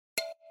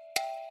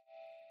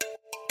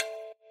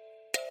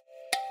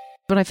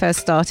when I first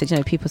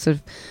started, people sort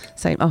of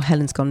saying, oh,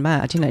 Helen's gone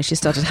mad. She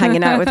started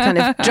hanging out with kind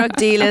of drug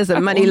dealers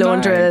and money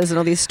launderers and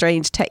all these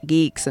strange tech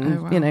geeks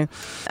and,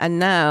 and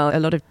now a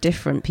lot of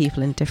different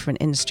people in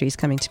different industries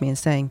coming to me and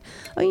saying,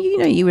 oh,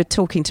 you were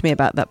talking to me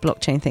about that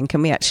blockchain thing.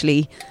 Can we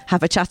actually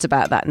have a chat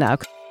about that now?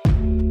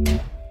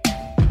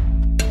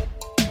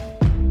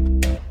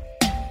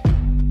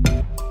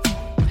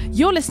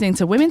 You're listening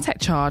to Women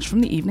Tech Charge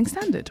from the Evening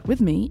Standard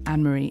with me,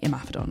 Anne-Marie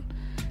Imafidon.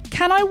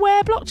 Can I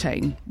wear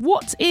blockchain?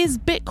 What is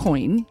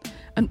Bitcoin?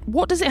 And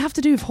what does it have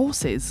to do with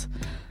horses?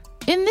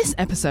 In this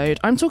episode,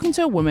 I'm talking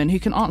to a woman who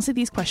can answer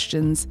these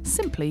questions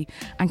simply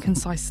and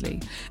concisely.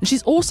 And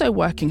she's also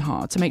working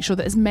hard to make sure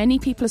that as many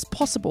people as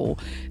possible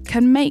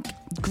can make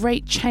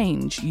great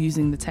change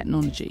using the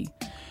technology.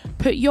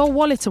 Put your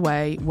wallet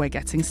away, we're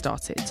getting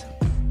started.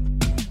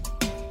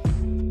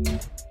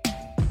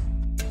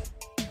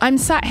 I'm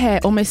sat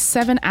here almost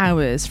 7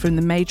 hours from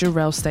the major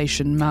rail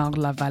station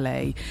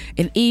Marne-la-Vallée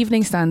in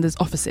Evening Standard's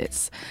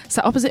offices,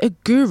 sat opposite a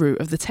guru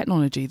of the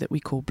technology that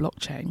we call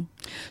blockchain.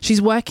 She's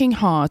working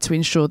hard to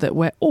ensure that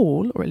we're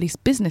all, or at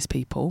least business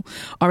people,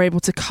 are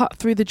able to cut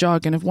through the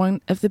jargon of one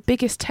of the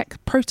biggest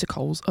tech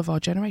protocols of our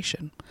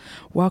generation.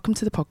 Welcome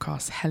to the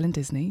podcast, Helen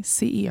Disney,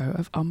 CEO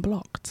of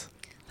Unblocked.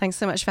 Thanks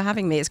so much for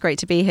having me. It's great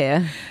to be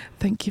here.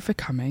 Thank you for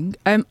coming.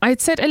 I had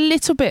said a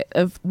little bit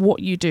of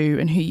what you do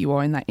and who you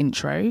are in that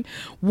intro.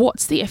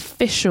 What's the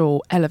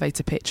official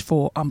elevator pitch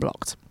for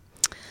Unblocked?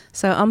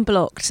 So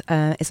Unblocked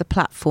is a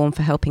platform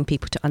for helping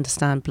people to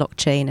understand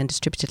blockchain and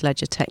distributed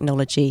ledger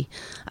technology,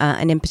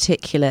 and in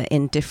particular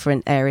in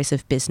different areas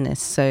of business.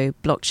 So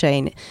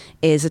blockchain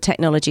is a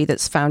technology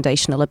that's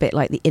foundational, a bit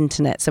like the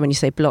internet. So when you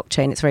say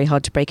blockchain, it's very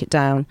hard to break it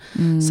down.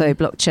 So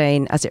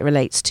blockchain as it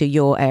relates to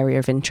your area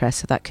of interest,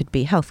 so that could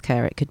be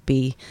healthcare, it could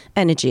be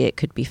energy, it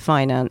could be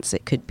finance,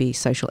 it could be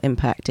social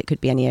impact, it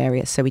could be any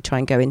area. So we try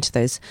and go into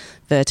those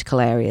vertical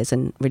areas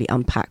and really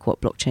unpack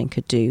what blockchain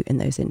could do in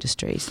those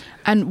industries.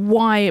 And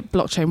why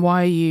blockchain?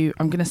 Why are you,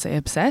 I'm going to say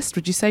obsessed?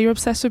 Would you say you're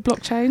obsessed with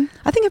blockchain?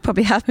 I think I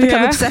probably have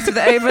become obsessed with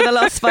it over the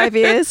last 5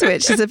 years,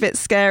 which is a bit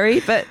scary.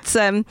 But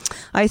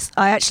I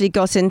actually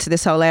got into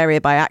this whole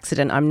area by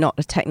accident. I'm not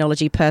a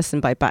technology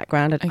person by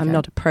background. Okay. I'm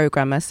not a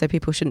programmer, so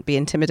people shouldn't be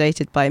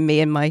intimidated by me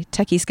and my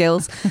techie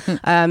skills.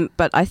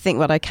 But I think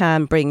what I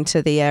can bring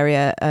to the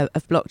area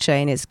of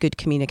blockchain is good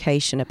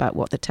communication about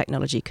what the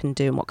technology can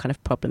do and what kind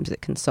of problems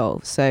it can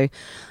solve. So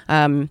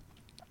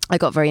I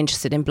got very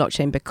interested in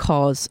blockchain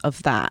because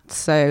of that.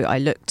 So I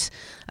looked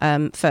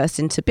first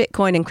into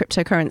Bitcoin and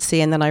cryptocurrency,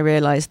 and then I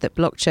realized that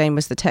blockchain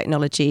was the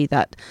technology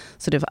that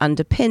sort of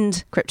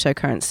underpinned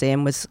cryptocurrency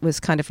and was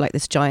kind of like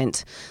this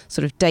giant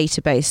sort of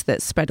database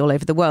that's spread all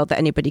over the world that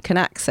anybody can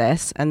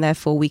access, and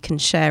therefore we can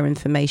share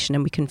information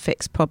and we can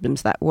fix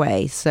problems that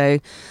way. So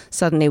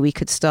suddenly we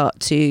could start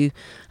to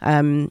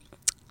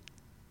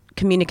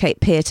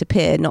communicate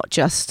peer-to-peer, not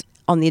just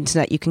on the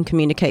internet. You can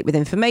communicate with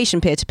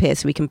information peer-to-peer,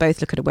 so we can both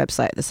look at a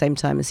website at the same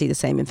time and see the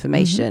same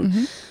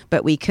information,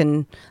 but we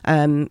can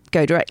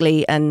go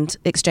directly and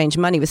exchange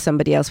money with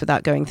somebody else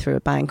without going through a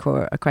bank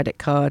or a credit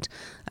card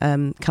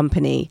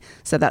company.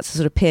 So that's a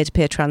sort of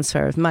peer-to-peer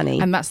transfer of money.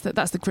 And that's the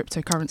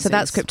cryptocurrency. So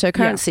that's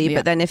cryptocurrency, yeah.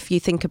 But then if you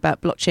think about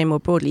blockchain more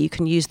broadly, you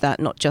can use that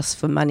not just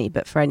for money,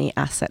 but for any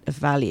asset of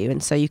value.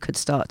 And so you could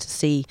start to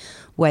see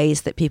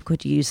ways that people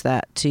could use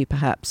that to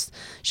perhaps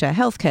share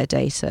healthcare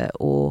data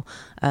or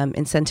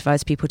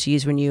incentivize people to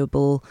use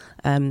renewable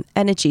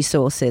energy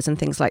sources and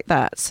things like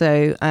that.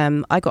 So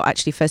I got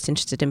actually first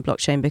interested in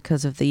blockchain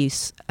because of the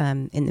use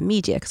in the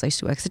media, because I used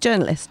to work as a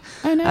journalist.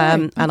 Oh, no.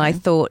 And I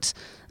thought,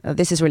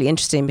 this is really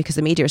interesting because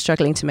the media are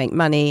struggling to make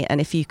money,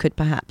 and if you could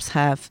perhaps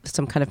have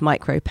some kind of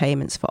micro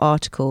payments for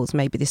articles,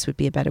 maybe this would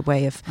be a better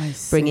way of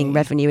bringing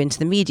revenue into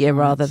the media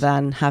rather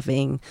than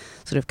having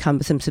sort of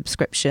cumbersome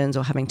subscriptions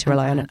or having to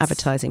rely on an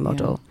advertising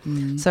model.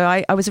 So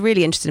I was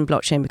really interested in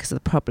blockchain because of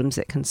the problems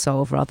it can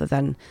solve rather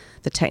than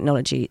the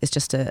technology is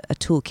just a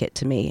toolkit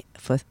to me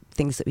for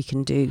things that we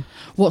can do.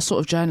 What sort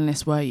of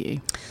journalist were you?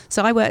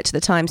 So I worked at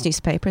the Times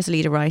newspaper as a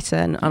leader writer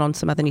and on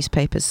some other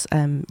newspapers,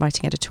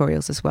 writing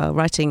editorials as well,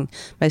 writing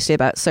mostly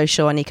about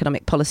social and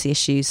economic policy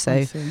issues.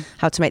 So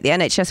how to make the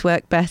NHS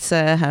work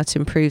better, how to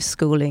improve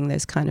schooling,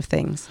 those kind of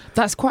things.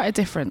 That's quite a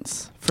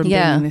difference from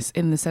being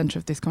in the centre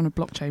of this kind of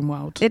blockchain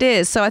world. It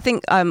is. So I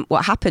think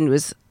what happened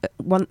was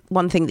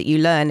one thing that you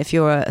learn if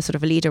you're a sort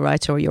of a leader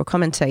writer or you're a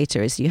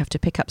commentator is you have to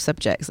pick up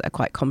subjects that are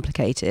quite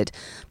complicated,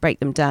 break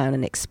them down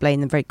and explain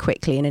them very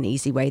quickly in an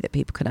easy way that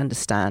people can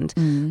understand.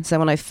 So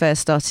when I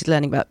first started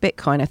learning about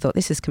Bitcoin, I thought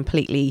this is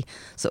completely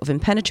sort of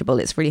impenetrable.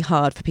 It's really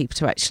hard for people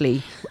to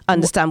actually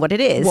understand what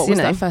it is. What was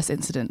that first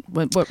incident?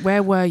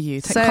 Where were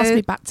you? Cast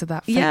me back to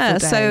that fateful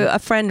day. So a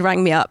friend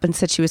rang me up and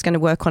said she was going to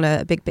work on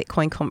a big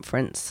Bitcoin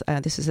conference.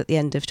 This was at the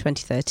end of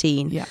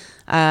 2013.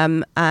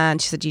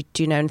 And she said, do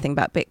you know anything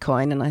about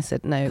Bitcoin? And And I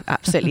said, no,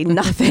 absolutely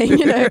nothing.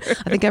 I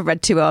think I've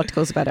read 2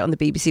 articles about it on the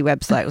BBC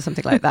website or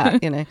something like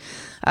that,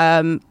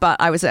 But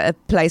I was at a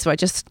place where I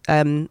just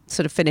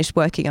sort of finished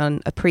working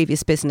on a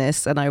previous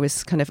business, and I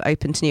was kind of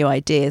open to new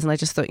ideas. And I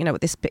just thought,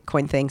 what, this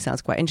Bitcoin thing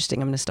sounds quite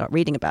interesting. I'm going to start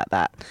reading about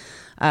that.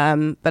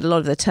 But a lot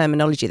of the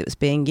terminology that was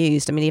being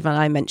used, even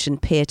I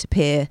mentioned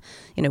peer-to-peer,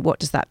 what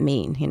does that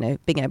mean?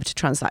 Being able to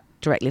transact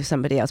directly with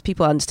somebody else.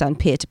 People understand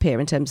peer-to-peer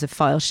in terms of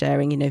file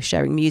sharing,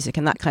 sharing music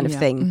and that kind of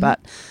thing. But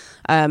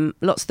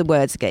lots of the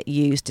words that get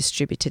used,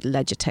 distributed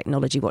ledger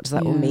technology, what does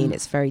that all mean?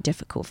 It's very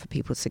difficult for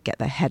people to get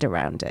their head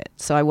around it.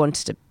 So I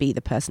wanted to be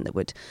the person that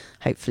would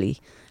hopefully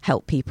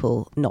help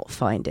people not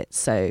find it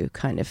so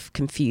kind of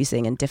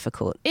confusing and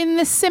difficult. In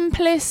the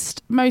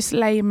simplest, most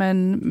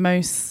layman,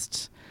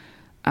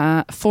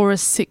 for a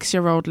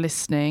 6-year-old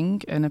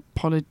listening, and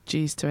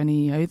apologies to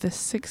any over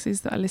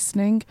 6s that are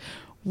listening,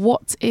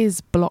 what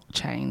is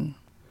blockchain?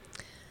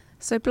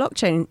 So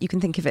blockchain, you can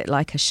think of it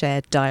like a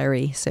shared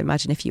diary. So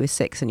imagine if you were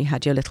 6 and you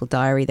had your little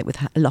diary that with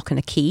a lock and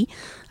a key,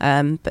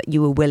 but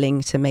you were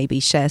willing to maybe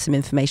share some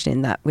information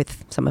in that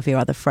with some of your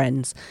other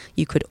friends.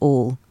 You could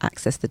all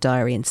access the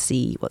diary and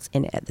see what's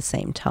in it at the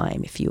same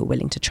time if you were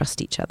willing to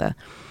trust each other.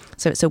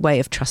 So it's a way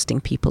of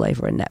trusting people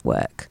over a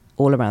network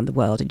all around the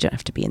world. You don't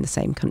have to be in the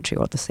same country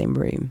or the same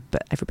room,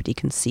 but everybody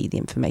can see the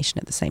information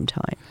at the same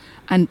time.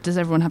 And does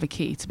everyone have a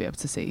key to be able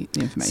to see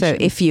the information? So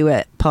if you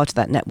were part of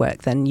that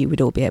network, then you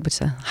would all be able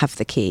to have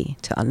the key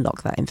to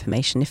unlock that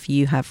information. If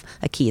you have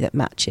a key that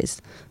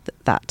matches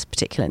that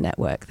particular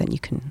network, then you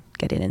can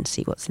get in and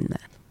see what's in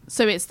there.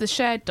 So it's the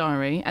shared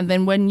diary. And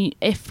then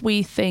if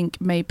we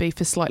think maybe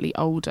for slightly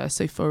older,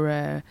 so for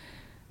a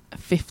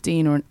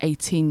 15 or an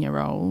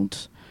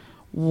 18-year-old,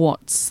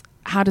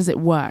 how does it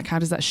work? How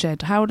does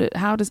that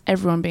how does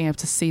everyone being able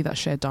to see that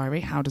shared diary,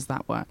 how does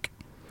that work?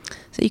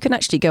 So you can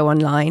actually go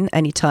online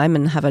anytime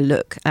and have a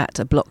look at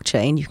a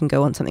blockchain. You can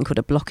go on something called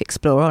a block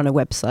explorer on a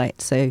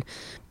website. So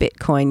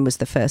Bitcoin was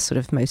the first sort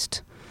of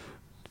most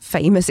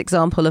famous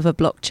example of a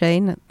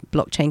blockchain.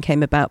 Blockchain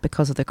came about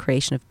because of the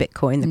creation of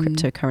Bitcoin, the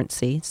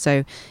cryptocurrency.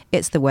 So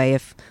it's the way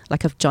of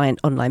like a giant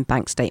online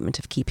bank statement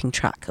of keeping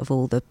track of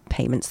all the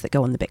payments that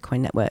go on the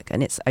Bitcoin network,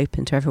 and it's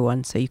open to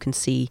everyone. So you can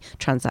see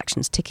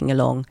transactions ticking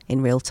along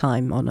in real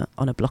time on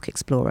a block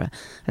explorer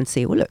and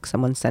see, well, look,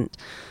 someone sent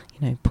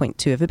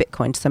 0.2 of a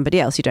Bitcoin to somebody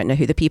else. You don't know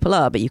who the people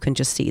are, but you can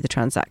just see the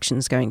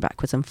transactions going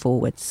backwards and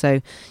forwards.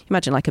 So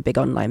imagine like a big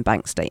online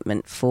bank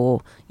statement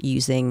for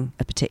using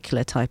a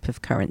particular type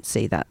of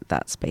currency.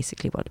 That's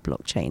basically what a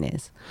blockchain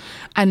is.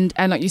 And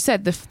like you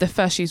said, the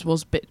first use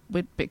was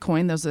with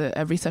Bitcoin. There was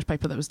a research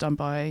paper that was done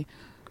by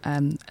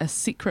a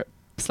secret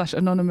 /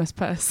 anonymous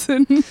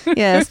person.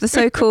 Yes, the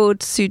so-called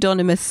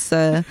pseudonymous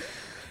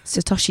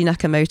Satoshi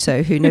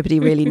Nakamoto, who nobody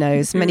really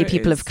knows. Many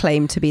people have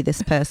claimed to be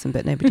this person,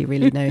 but nobody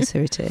really knows who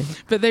it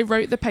is. But they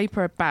wrote the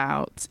paper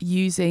about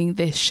using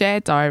this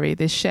shared diary,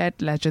 this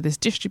shared ledger, this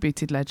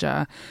distributed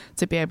ledger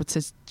to be able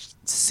to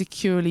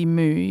securely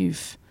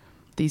move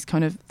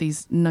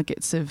these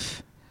nuggets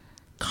of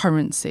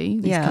currency.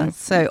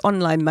 So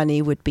online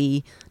money would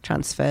be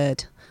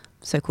transferred,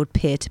 so-called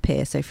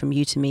peer-to-peer, so from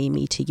you to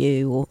me to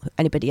you, or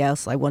anybody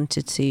else I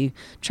wanted to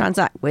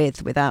transact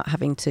with without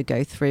having to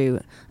go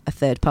through a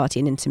third party,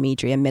 an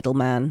intermediary, a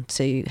middleman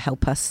to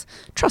help us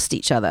trust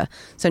each other.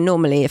 So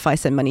normally if I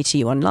send money to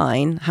you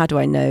online, how do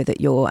I know that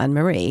you're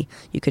Anne-Marie?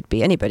 You could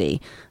be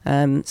anybody.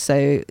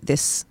 So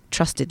this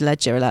trusted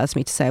ledger allows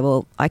me to say,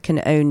 well, I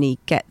can only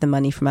get the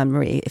money from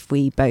Anne-Marie if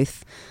we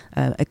both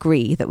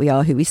agree that we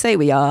are who we say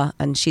we are,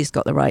 and she's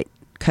got the right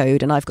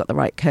code and I've got the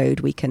right code.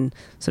 We can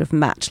sort of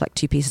match like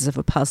two pieces of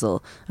a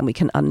puzzle, and we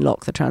can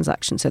unlock the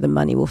transaction so the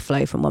money will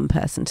flow from one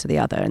person to the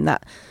other. And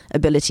that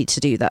ability to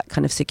do that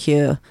kind of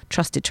secure,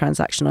 trusted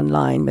transaction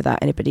online without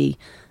anybody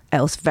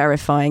else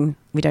verifying,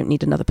 we don't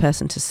need another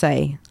person to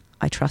say,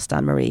 I trust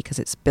Anne-Marie, because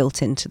it's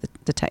built into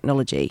the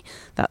technology.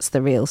 That's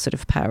the real sort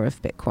of power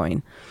of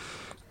Bitcoin.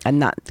 And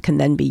that can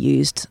then be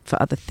used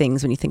for other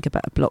things. When you think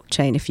about a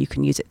blockchain, if you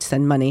can use it to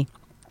send money,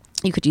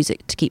 you could use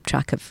it to keep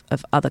track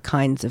of other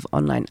kinds of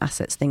online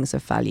assets, things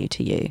of value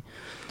to you.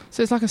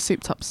 So it's like a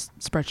souped-up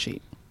spreadsheet.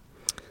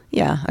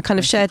 Yeah, a kind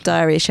of shared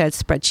diary, a shared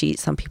spreadsheet.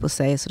 Some people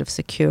say a sort of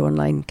secure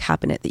online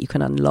cabinet that you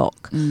can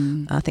unlock.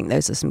 I think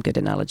those are some good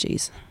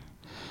analogies.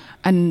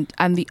 And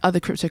the other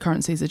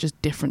cryptocurrencies are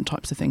just different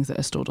types of things that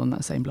are stored on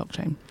that same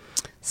blockchain.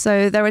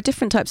 So there are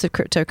different types of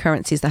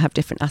cryptocurrencies that have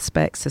different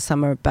aspects. So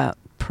some are about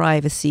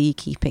privacy,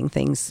 keeping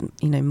things,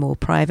 more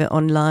private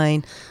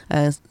online.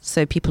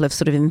 So people have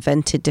sort of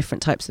invented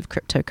different types of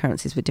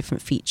cryptocurrencies with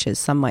different features.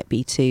 Some might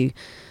be to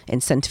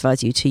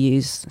incentivize you to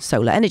use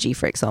solar energy,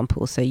 for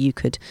example. So you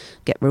could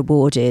get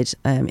rewarded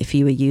if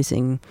you were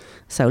using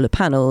solar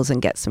panels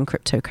and get some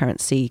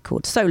cryptocurrency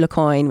called solar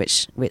coin,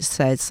 which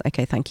says,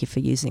 okay, thank you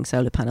for using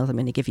solar panels. I'm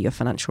going to give you a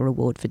financial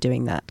reward for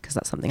doing that because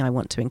that's something I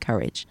want to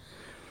encourage.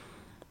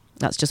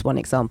 That's just one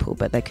example,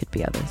 but there could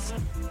be others.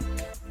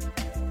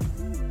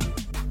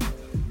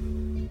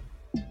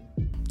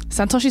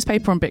 Satoshi's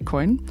paper on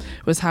Bitcoin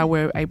was how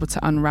we're able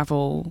to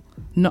unravel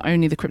not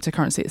only the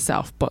cryptocurrency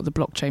itself, but the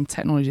blockchain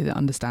technology that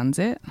understands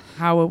it?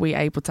 How are we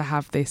able to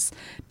have this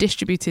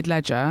distributed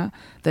ledger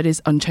that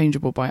is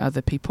unchangeable by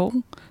other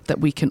people that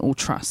we can all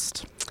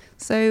trust?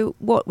 So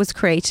what was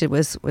created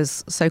was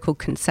so-called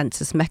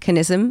consensus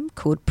mechanism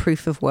called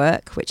proof of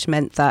work, which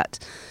meant that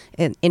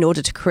in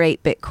order to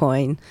create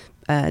Bitcoin,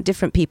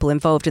 different people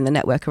involved in the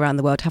network around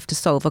the world have to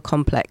solve a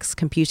complex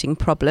computing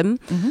problem.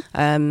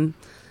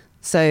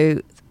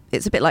 So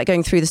it's a bit like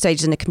going through the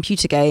stages in a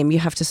computer game. You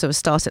have to sort of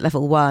start at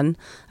level 1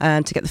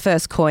 to get the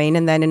first coin,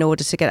 and then in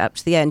order to get up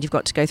to the end, you've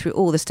got to go through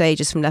all the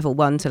stages from level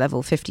 1 to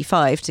level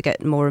 55 to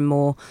get more and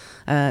more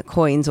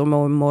coins or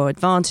more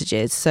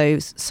advantages.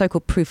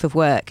 So-called proof of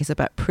work is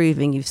about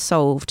proving you've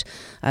solved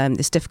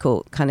this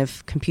difficult kind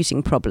of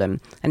computing problem,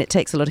 and it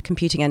takes a lot of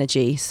computing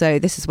energy. So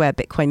this is where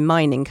Bitcoin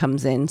mining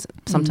comes in.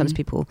 Sometimes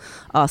people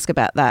ask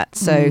about that.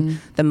 So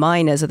the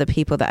miners are the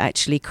people that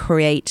actually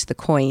create the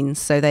coins.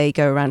 So they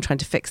go around trying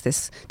to fix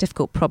this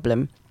difficult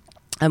problem,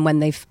 and when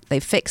they've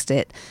fixed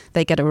it,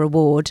 they get a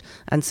reward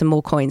and some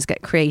more coins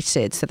get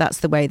created. So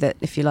that's the way that,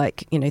 if you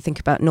like, think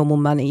about normal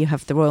money, you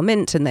have the Royal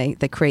Mint and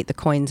they create the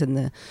coins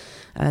and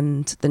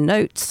the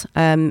notes.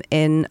 In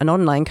an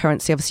online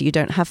currency, obviously you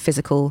don't have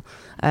physical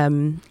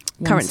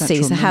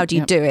currency, so how do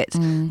you do it?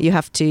 You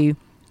have to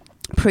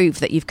prove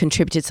that you've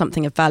contributed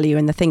something of value,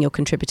 and the thing you're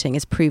contributing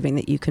is proving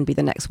that you can be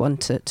the next one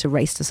to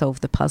race to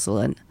solve the puzzle,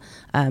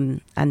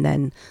 and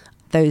then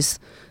those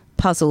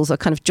puzzles are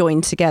kind of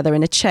joined together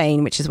in a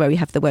chain, which is where we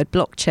have the word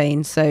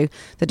blockchain. So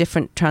the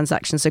different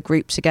transactions are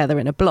grouped together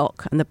in a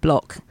block, and the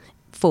block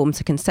forms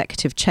a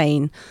consecutive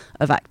chain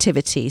of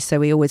activity. So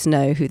we always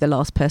know who the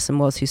last person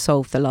was who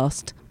solved the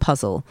last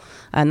puzzle,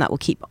 and that will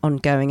keep on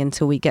going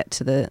until we get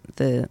to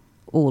the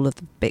all of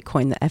the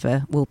Bitcoin that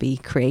ever will be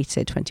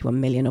created, 21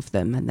 million of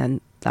them, and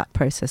then that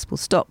process will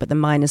stop. But the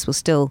miners will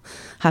still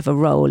have a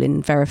role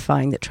in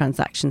verifying that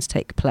transactions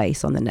take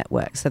place on the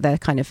network. So they're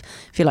kind of,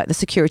 if you like, the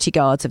security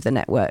guards of the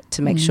network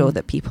to make sure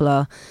that people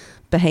are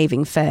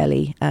behaving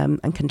fairly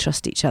and can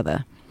trust each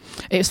other.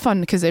 It was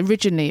fun because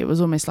originally it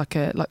was almost like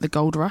the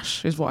gold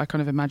rush is what I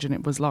kind of imagine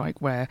it was like,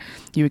 where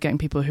you were getting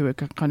people who were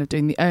kind of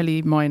doing, the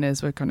early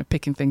miners were kind of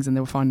picking things and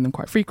they were finding them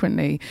quite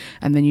frequently,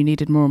 and then you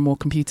needed more and more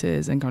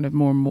computers and kind of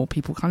more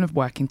people kind of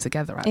working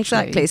together, actually.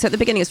 Exactly. So at the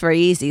beginning it was very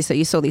easy. So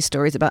you saw these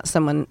stories about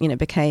someone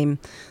became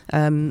a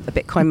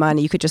Bitcoin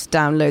miner. You could just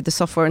download the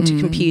software onto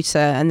your computer,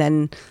 and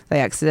then they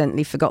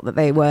accidentally forgot that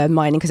they were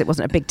mining because it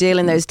wasn't a big deal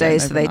in those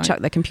days, so they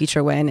chucked their computer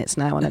away and it's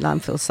now on a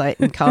landfill site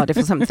in Cardiff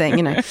or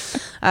something,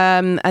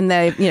 and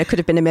they could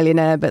have been a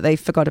millionaire, but they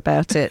forgot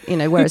about it.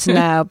 Whereas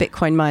now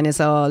Bitcoin miners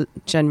are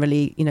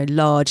generally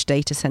large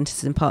data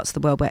centers in parts of the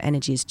world where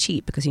energy is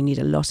cheap, because you need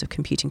a lot of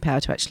computing power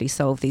to actually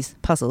solve these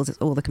puzzles.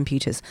 All the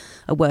computers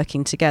are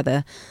working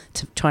together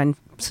to try and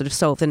sort of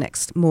solve the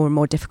next more and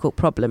more difficult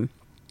problem.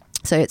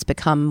 So it's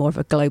become more of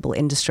a global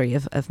industry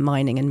of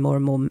mining, and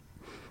more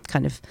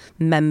kind of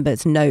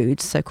members,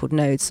 nodes, so-called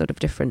nodes, sort of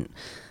different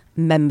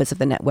members of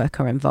the network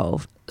are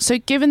involved. So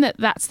given that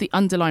that's the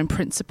underlying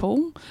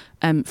principle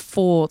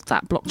for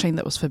that blockchain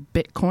that was for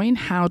Bitcoin,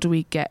 how do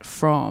we get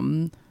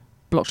from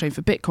blockchain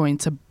for Bitcoin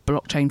to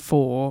blockchain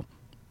for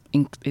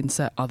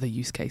insert other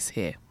use case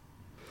here?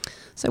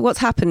 So what's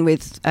happened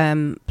with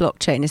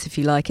blockchain is, if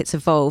you like, it's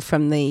evolved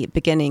from the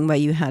beginning where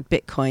you had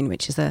Bitcoin,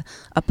 which is a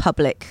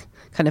public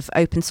kind of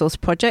open source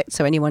project,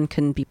 so anyone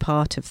can be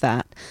part of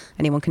that.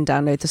 Anyone can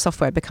download the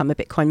software, become a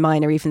Bitcoin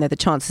miner, even though the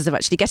chances of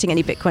actually getting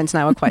any Bitcoins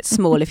now are quite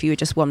small if you were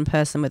just one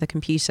person with a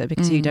computer,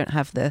 because you don't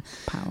have the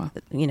power.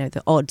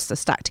 The odds are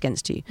stacked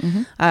against you.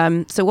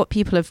 So what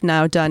people have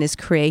now done is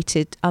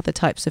created other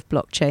types of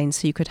blockchains.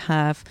 So you could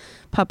have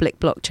public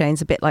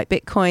blockchains, a bit like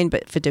Bitcoin,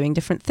 but for doing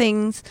different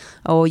things,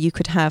 or you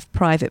could have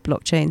private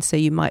blockchains. So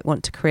you might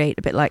want to create,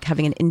 a bit like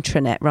having an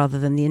intranet rather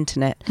than the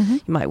internet. You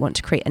might want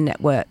to create a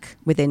network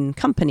within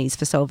companies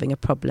for solving a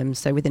problem.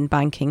 So within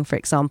banking, for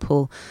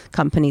example,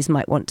 companies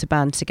might want to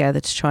band together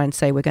to try and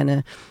say, we're going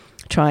to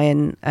try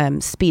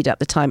and speed up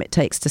the time it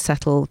takes to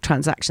settle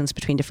transactions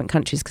between different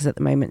countries, because at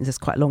the moment there's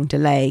quite a long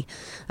delay,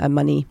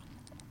 money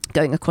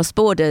going across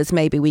borders.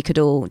 Maybe we could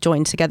all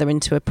join together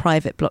into a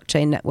private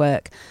blockchain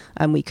network,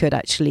 and we could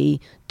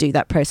actually do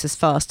that process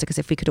faster, because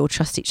if we could all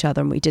trust each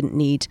other and we didn't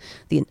need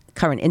the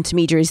current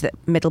intermediaries, that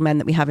middlemen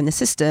that we have in the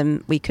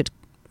system, we could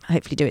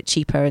hopefully do it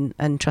cheaper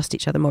and trust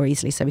each other more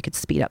easily, so we could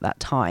speed up that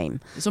time.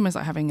 It's almost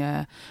like having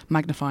a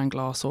magnifying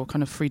glass or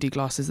kind of 3D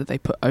glasses that they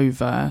put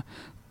over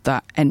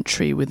that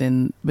entry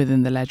within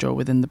the ledger or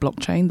within the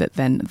blockchain, that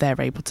then they're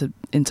able to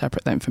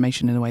interpret that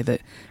information in a way that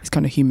is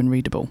kind of human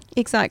readable.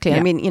 Exactly. Yeah.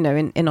 I mean,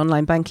 in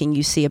online banking,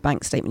 you see a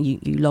bank statement,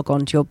 you log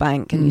on to your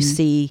bank and you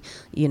see,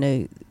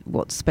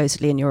 what's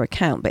supposedly in your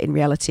account, but in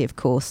reality, of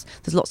course,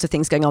 there's lots of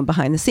things going on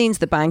behind the scenes.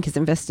 The bank is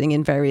investing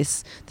in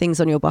various things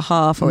on your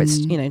behalf, or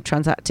it's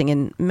transacting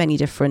in many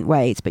different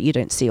ways, but you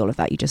don't see all of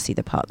that. You just see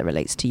the part that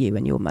relates to you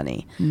and your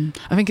money.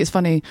 I think it's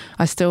funny,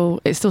 it's still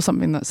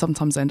something that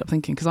sometimes I end up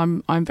thinking, because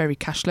I'm very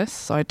cashless,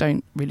 so I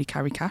don't really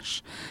carry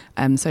cash,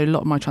 so a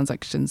lot of my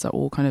transactions are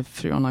all kind of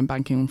through online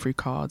banking and through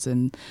cards,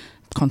 and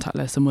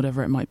contactless and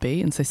whatever it might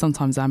be. And so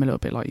sometimes I'm a little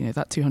bit like,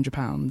 that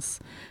 £200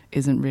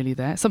 isn't really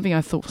there. Something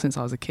I thought since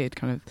I was a kid,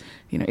 kind of,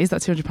 is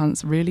that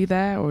 £200 really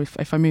there? Or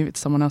if I move it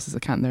to someone else's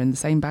account, they're in the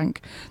same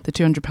bank, the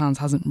 £200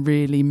 hasn't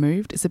really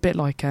moved. It's a bit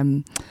like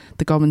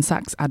the Goldman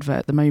Sachs advert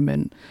at the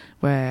moment,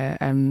 where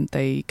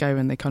they go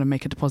and they kind of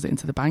make a deposit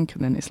into the bank,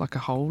 and then it's like a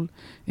hole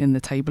in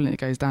the table and it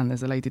goes down.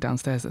 There's a lady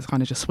downstairs that's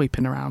kind of just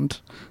sweeping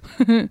around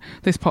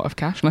this pot of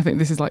cash. And I think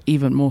this is like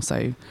even more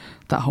so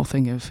that whole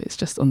thing of it's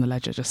just on the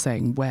ledger, just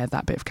saying where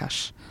that bit of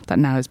cash that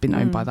now has been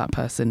owned by that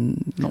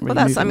person, not really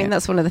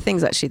that's one of the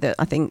things actually that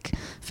I think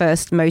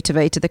first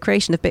motivated the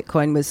creation of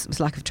Bitcoin was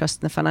lack of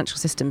trust in the financial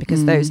system,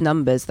 because those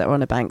numbers that are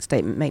on a bank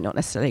statement may not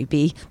necessarily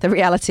be the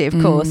reality, of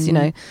course,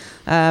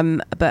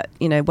 but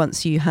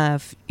once you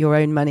have your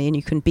own money and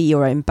you can be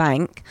your own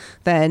bank,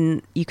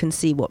 then you can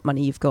see what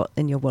money you've got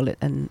in your wallet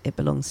and it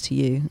belongs to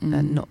you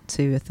and not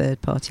to a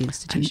third party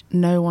institution.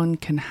 And no one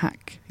can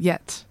hack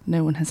yet.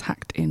 No one has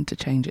hacked in to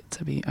change it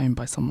to be owned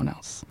by someone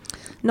else.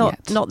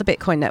 Not the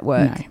Bitcoin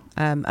network.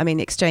 No.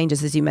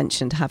 Exchanges, as you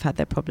mentioned, have had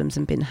their problems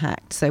and been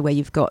hacked. So where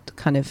you've got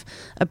kind of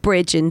a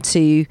bridge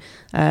into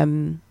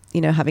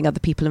having other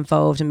people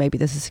involved, and maybe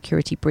there's a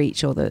security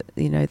breach, or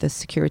the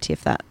security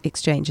of that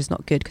exchange is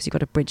not good because you've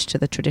got a bridge to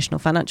the traditional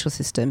financial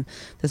system.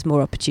 There's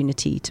more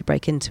opportunity to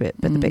break into it,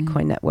 but the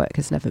Bitcoin network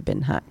has never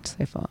been hacked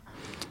so far,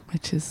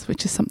 which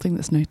is something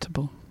that's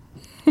notable.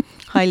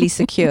 Highly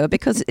secure,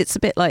 because it's a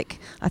bit like,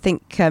 I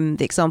think the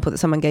example that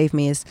someone gave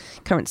me is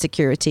current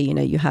security.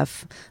 You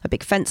have a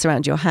big fence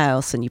around your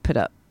house and you put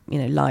up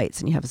lights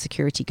and you have a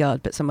security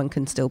guard, but someone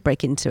can still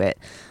break into it.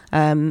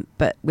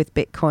 But with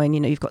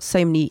Bitcoin, you've got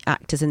so many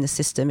actors in the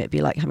system. It'd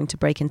be like having to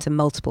break into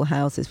multiple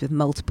houses with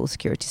multiple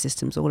security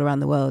systems all around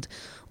the world,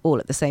 all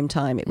at the same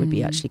time. It would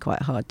be actually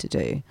quite hard to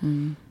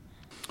do.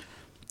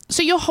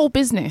 So your whole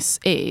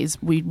business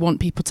is, we want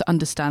people to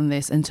understand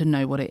this and to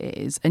know what it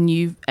is.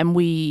 And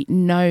we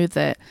know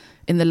that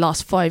in the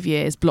last 5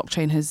 years,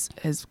 blockchain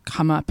has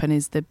come up and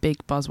is the big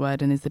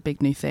buzzword and is the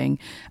big new thing.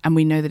 And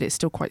we know that it's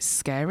still quite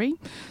scary.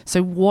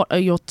 So what are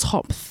your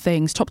top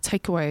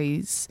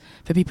takeaways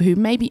for people who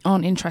maybe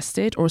aren't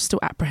interested or are still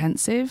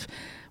apprehensive?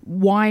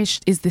 Why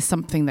is this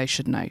something they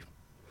should know?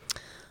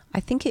 I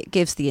think it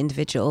gives the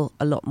individual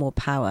a lot more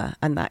power,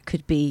 and that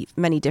could be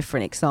many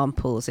different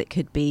examples. It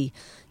could be,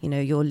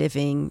 you're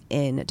living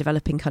in a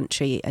developing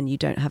country and you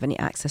don't have any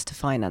access to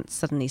finance.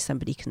 Suddenly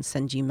somebody can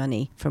send you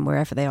money from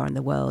wherever they are in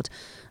the world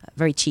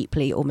very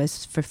cheaply,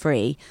 almost for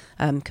free,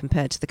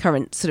 compared to the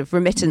current sort of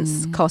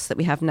remittance costs that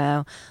we have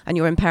now. And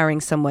you're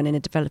empowering someone in a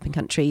developing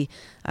country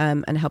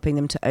and helping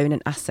them to own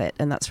an asset.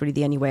 And that's really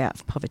the only way out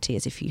of poverty,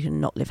 is if you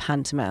can not live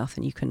hand to mouth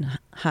and you can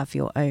have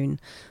your own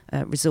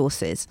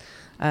resources.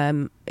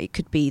 It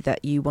could be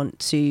that you want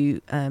to,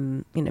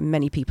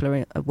 many people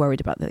are worried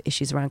about the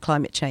issues around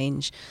climate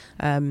change.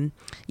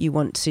 You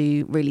want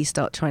to really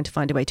start trying to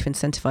find a way to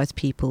incentivize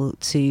people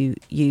to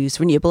use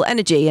renewable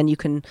energy, and you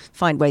can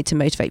find a way to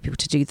motivate people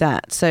to do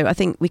that. So I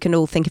think we can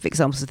all think of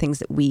examples of things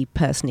that we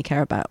personally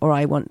care about. Or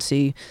I want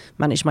to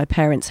manage my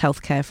parents'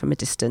 healthcare from a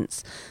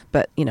distance,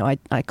 but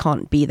I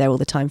can't be there all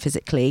the time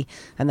physically,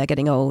 and they're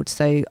getting old,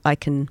 so I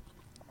can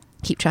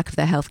keep track of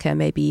their healthcare,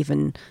 maybe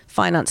even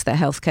finance their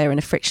healthcare in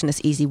a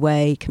frictionless, easy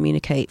way,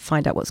 communicate,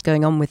 find out what's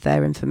going on with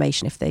their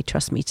information if they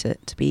trust me to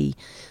be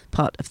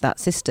part of that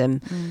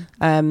system.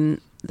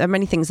 There are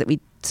many things that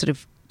we sort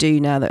of do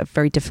now that are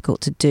very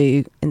difficult to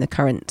do in the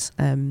current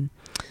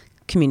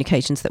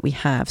communications that we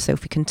have. So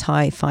if we can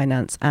tie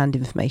finance and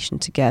information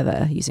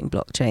together using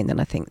blockchain, then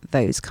I think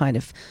those kind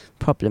of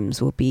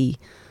problems will be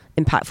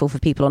impactful for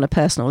people on a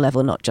personal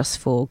level, not just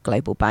for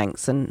global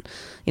banks and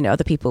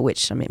other people,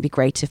 which it'd be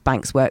great if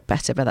banks work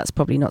better, but that's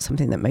probably not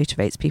something that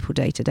motivates people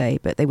day to day.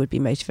 But they would be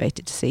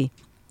motivated to see,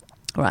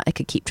 all right, I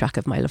could keep track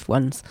of my loved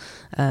ones'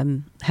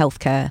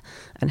 healthcare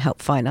and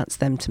help finance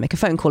them to make a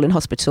phone call in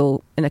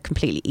hospital in a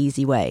completely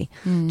easy way,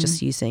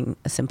 just using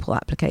a simple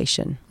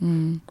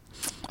application.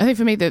 I think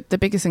for me, the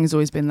biggest thing has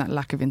always been that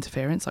lack of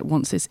interference. Like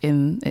once it's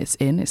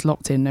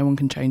locked in, no one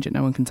can change it,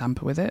 no one can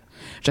tamper with it.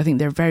 Which I think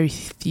there are very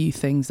few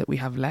things that we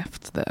have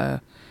left that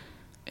are,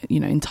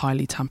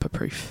 entirely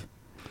tamper-proof.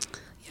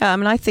 Yeah,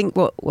 I think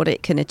what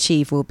it can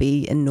achieve will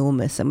be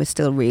enormous, and we're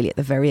still really at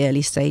the very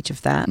early stage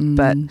of that.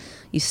 But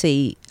you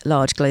see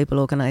large global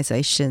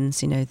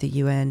organisations, the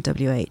UN,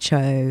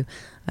 WHO,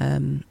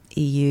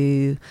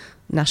 EU,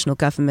 national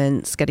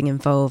governments getting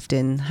involved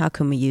in how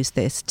can we use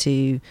this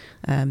to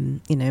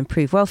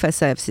improve welfare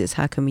services,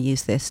 how can we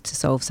use this to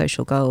solve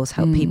social goals,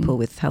 help people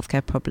with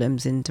healthcare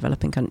problems in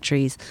developing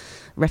countries,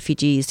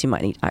 refugees who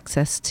might need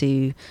access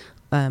to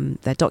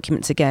their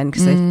documents again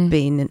because they've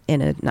been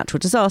in a natural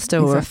disaster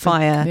or a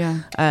fire.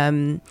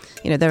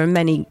 There are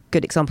many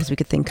good examples we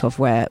could think of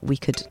where we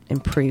could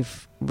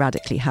improve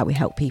radically how we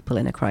help people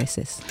in a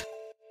crisis.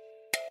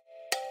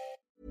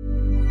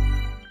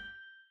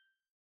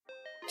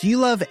 Do you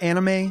love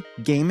anime,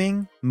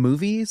 gaming,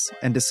 movies,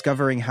 and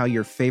discovering how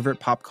your favorite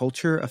pop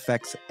culture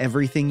affects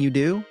everything you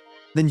do?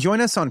 Then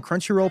join us on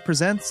Crunchyroll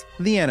Presents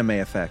The Anime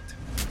Effect.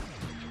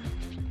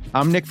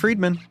 I'm Nick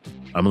Friedman.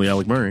 I'm Lee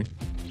Alec Murray.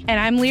 And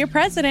I'm Leah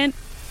President.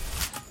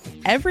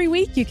 Every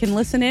week, you can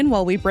listen in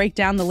while we break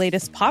down the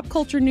latest pop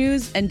culture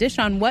news and dish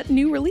on what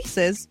new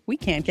releases we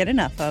can't get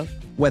enough of.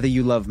 Whether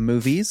you love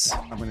movies,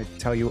 I'm going to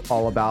tell you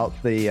all about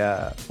the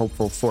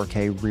hopeful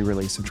 4K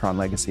re-release of Tron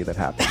Legacy that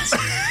happens.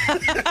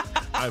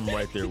 I'm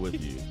right there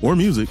with you. Or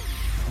music.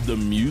 The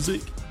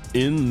music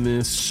in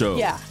this show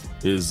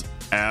is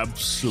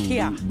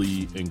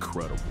absolutely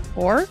incredible.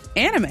 Or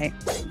anime.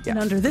 And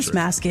under this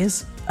mask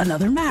is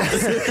another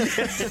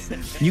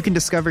mask. You can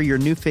discover your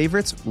new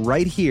favorites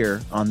right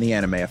here on The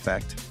Anime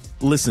Effect.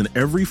 Listen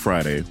every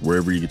Friday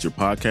wherever you get your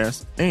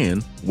podcasts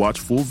and watch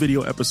full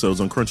video episodes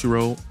on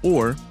Crunchyroll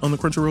or on the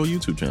Crunchyroll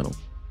YouTube channel.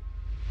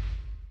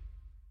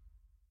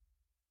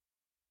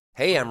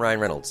 Hey, I'm Ryan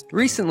Reynolds.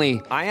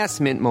 Recently, I asked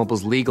Mint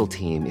Mobile's legal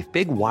team if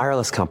big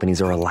wireless companies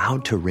are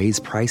allowed to raise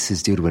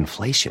prices due to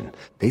inflation.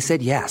 They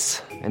said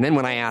yes. And then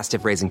when I asked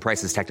if raising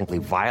prices technically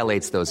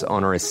violates those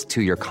onerous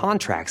 2-year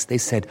contracts, they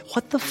said,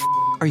 "What the f***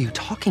 are you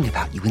talking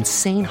about, you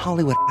insane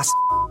Hollywood ass?"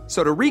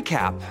 So to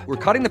recap, we're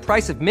cutting the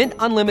price of Mint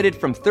Unlimited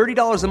from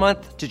 $30 a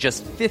month to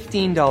just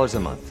 $15 a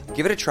month.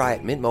 Give it a try at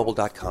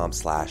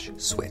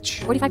mintmobile.com/switch.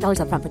 $45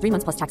 up front for 3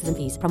 months plus taxes and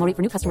fees. Promo rate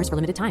for new customers for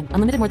limited time.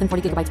 Unlimited more than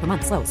 40 gigabytes per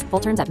month. Slows full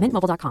terms at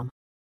mintmobile.com.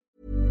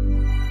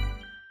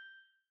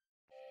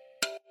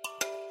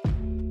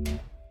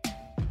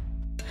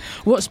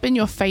 What's been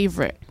your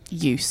favourite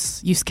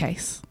use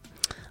case?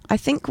 I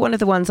think one of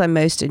the ones I'm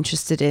most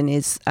interested in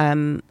is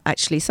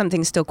actually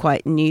something still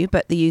quite new,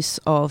 but the use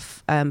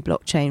of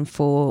blockchain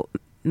for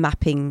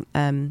mapping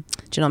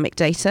genomic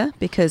data,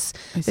 because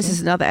this is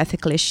another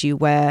ethical issue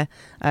where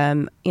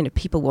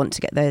people want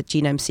to get their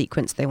genome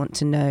sequenced, they want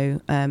to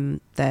know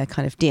their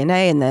kind of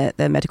DNA and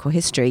their medical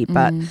history,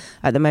 but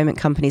at the moment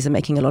companies are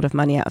making a lot of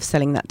money out of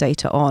selling that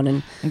data on.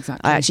 And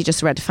I actually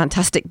just read a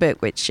fantastic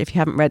book, which if you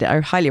haven't read it,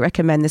 I highly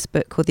recommend this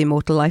book called The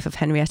Immortal Life of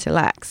Henrietta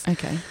Lacks.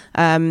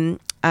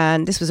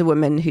 And this was a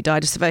woman who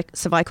died of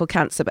cervical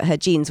cancer, but her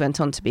genes went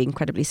on to be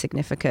incredibly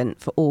significant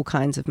for all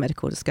kinds of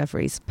medical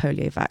discoveries,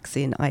 polio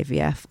vaccine,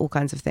 IVF, all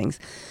kinds of things.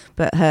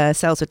 But her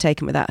cells were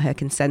taken without her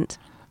consent,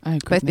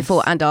 both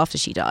before and after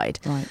she died.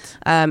 Right.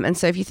 And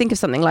so if you think of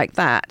something like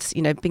that,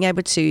 being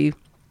able to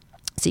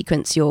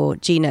sequence your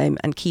genome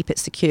and keep it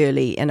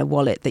securely in a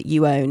wallet that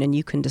you own, and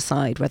you can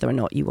decide whether or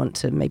not you want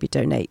to maybe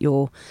donate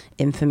your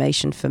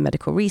information for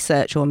medical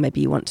research, or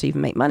maybe you want to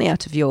even make money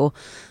out of your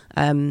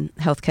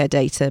healthcare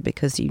data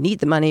because you need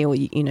the money, or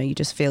you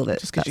just feel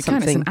that that's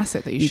something it's an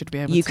asset that you should be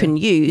able you can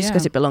use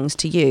because it belongs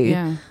to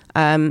you.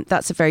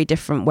 That's a very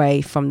different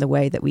way from the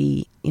way that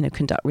we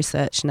conduct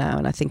research now,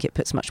 and I think it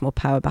puts much more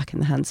power back in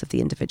the hands of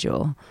the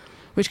individual,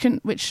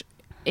 which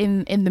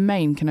in the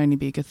main can only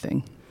be a good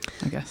thing,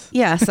 I guess.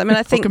 Yes, I mean,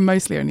 I think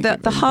mostly only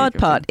the hard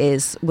part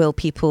is, will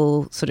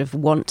people sort of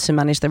want to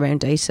manage their own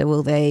data?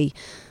 Will they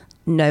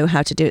know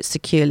how to do it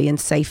securely and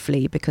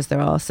safely? Because there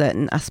are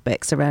certain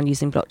aspects around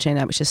using blockchain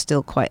now which are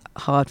still quite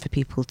hard for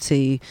people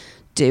to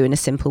do in a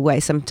simple way.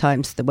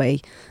 Sometimes the way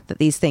that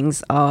these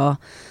things are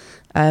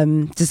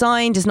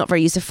designed is not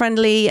very user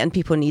friendly, and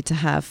people need to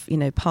have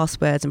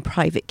passwords and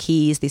private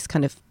keys, these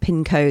kind of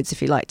PIN codes,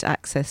 if you like, to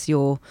access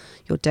your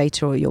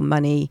data or your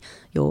money,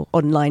 your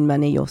online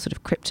money, your sort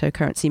of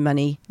cryptocurrency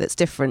money, that's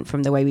different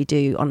from the way we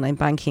do online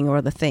banking or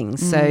other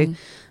things. So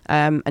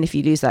and if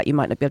you lose that, you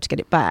might not be able to get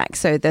it back.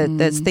 So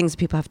there's things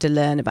people have to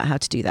learn about how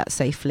to do that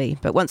safely.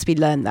 But once we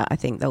learn that, I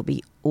think there'll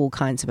be all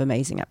kinds of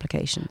amazing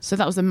applications. So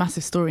that was a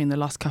massive story in the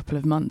last couple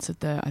of months of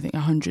I think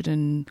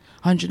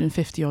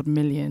 150 odd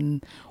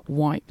million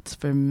wiped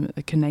from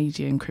the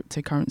Canadian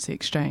cryptocurrency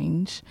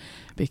exchange,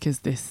 because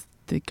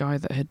the guy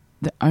that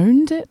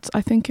owned it,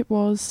 I think it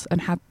was,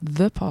 and had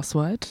the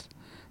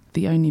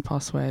only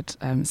password,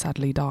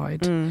 sadly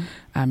died,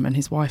 and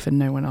his wife and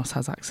no one else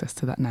has access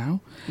to that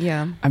now.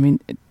 Yeah. I mean,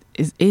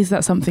 is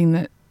that something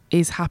that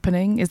is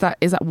happening? Is that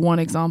one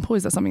example?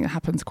 Is that something that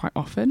happens quite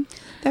often?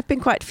 There have been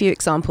quite a few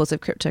examples of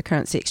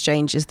cryptocurrency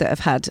exchanges that have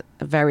had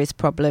various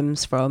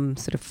problems, from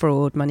sort of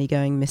fraud, money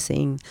going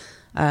missing.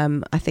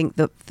 I think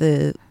that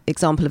the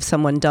example of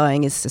someone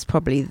dying is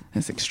probably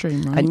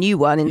extreme, right? A new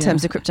one in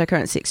terms of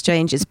cryptocurrency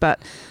exchanges,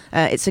 but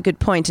it's a good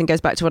point and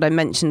goes back to what I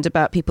mentioned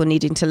about people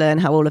needing to learn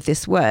how all of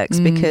this works,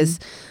 because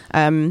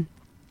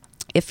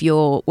if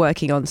you're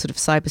working on sort of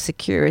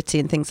cybersecurity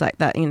and things like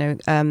that,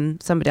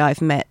 somebody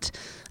I've met,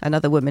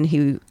 another woman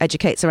who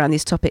educates around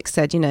these topics,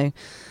 said,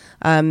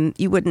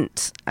 you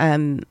wouldn't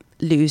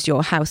lose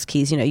your house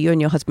keys. You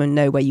and your husband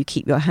know where you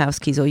keep your house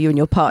keys, or you and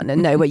your partner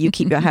know where you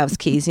keep your house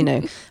keys,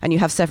 and you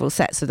have several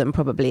sets of them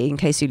probably in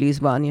case you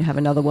lose one, you have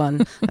another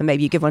one, and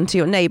maybe you give one to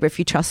your neighbor if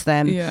you trust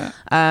them.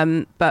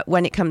 But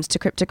when it comes to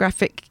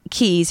cryptographic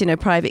keys,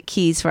 private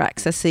keys for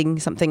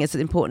accessing something as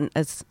important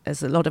as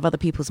a lot of other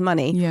people's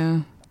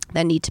money,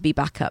 there need to be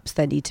backups,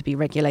 there need to be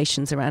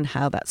regulations around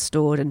how that's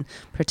stored, and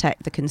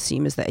protect the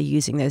consumers that are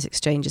using those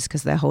exchanges,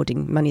 because they're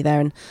holding money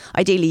there. And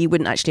ideally you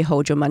wouldn't actually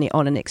hold your money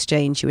on an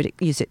exchange, you would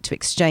use it to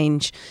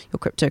exchange your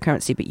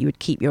cryptocurrency, but you would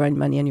keep your own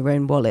money in your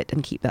own wallet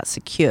and keep that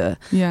secure.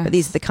 But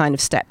these are the kind of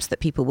steps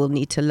that people will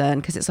need to learn,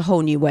 because it's a whole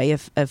new way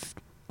of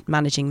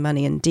managing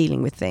money and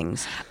dealing with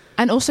things.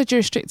 And also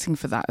jurisdicting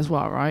for that as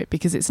well, right?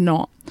 Because it's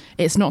not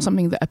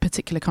something that a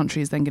particular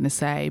country is then going to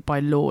say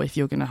by law, if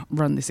you're going to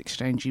run this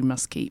exchange, you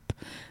must keep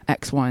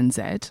X, Y, and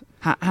Z.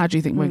 How do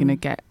you think we're going to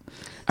get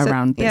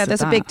around this? Yeah,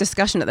 there's a big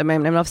discussion at the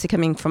moment. I'm obviously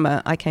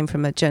I came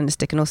from a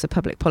journalistic and also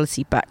public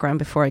policy background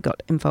before I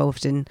got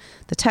involved in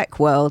the tech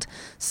world.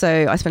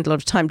 So I spent a lot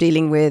of time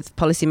dealing with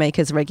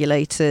policymakers,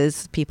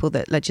 regulators, people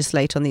that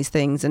legislate on these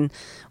things. And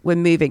we're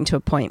moving to a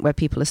point where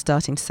people are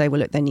starting to say,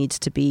 well, look, there needs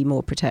to be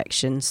more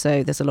protection.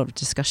 So there's a lot of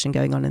discussion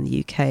going on in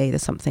the UK.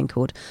 There's something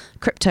called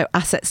Crypto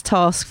Assets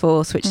Task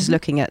Force, which is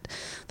looking at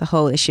the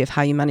whole issue of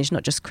how you manage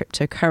not just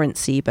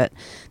cryptocurrency, but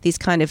these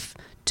kind of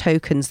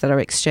tokens that are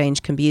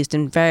exchanged can be used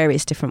in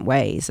various different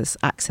ways, as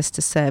access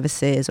to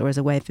services or as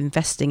a way of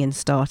investing in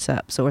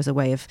startups or as a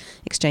way of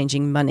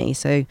exchanging money.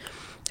 So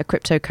a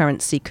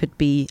cryptocurrency could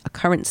be a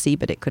currency,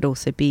 but it could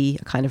also be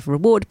a kind of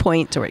reward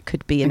point, or it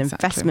could be an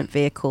investment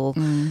vehicle.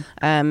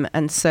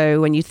 And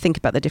so when you think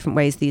about the different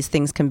ways these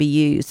things can be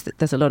used,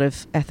 there's a lot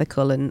of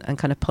ethical and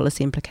kind of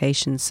policy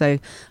implications. So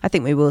I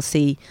think we will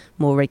see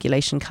more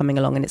regulation coming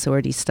along, and it's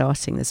already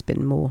starting. There's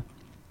been more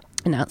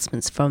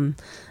announcements from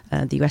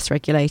the US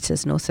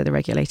regulators and also the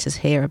regulators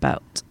here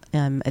about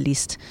at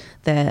least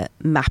they're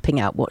mapping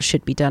out what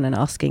should be done and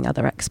asking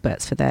other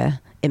experts for their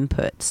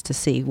inputs to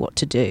see what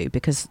to do,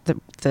 because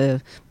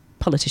the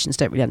politicians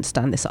don't really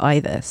understand this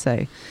either,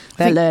 so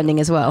they're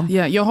learning as well.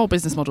 Yeah, your whole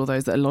business model though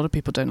is that a lot of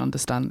people don't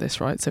understand this,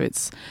 right? So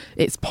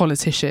it's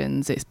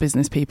politicians, it's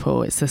business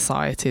people, it's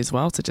society as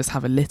well, to just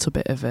have a little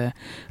bit of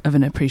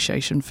an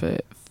appreciation for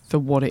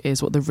what it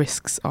is, what the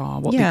risks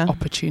are, what the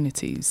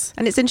opportunities.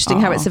 And it's interesting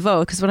how it's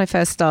evolved, because when I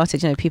first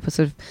started, people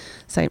sort of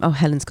saying, oh,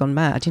 Helen's gone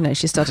mad.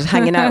 She started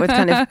hanging out with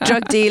kind of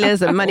drug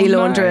dealers and money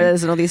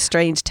launderers and all these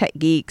strange tech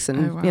geeks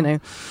and,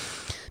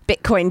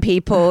 Bitcoin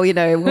people,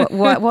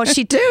 what's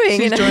she doing?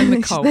 She's joined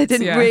the cult. They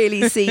didn't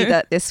really see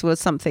that this was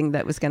something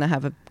that was going to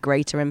have a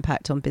greater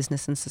impact on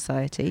business and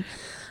society.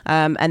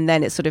 And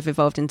then it sort of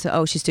evolved into,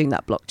 oh, she's doing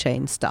that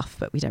blockchain stuff,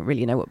 but we don't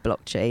really know what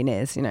blockchain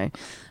is,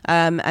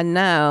 And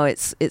now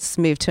it's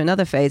moved to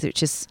another phase,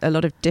 which is a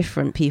lot of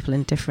different people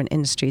in different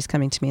industries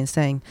coming to me and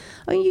saying,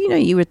 oh,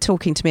 you were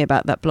talking to me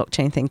about that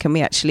blockchain thing. Can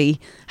we actually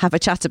have a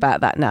chat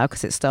about that now?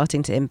 Because it's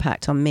starting to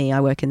impact on me. I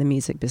work in the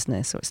music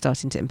business, or it's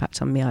starting to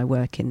impact on me. I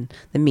work in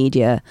the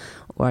media,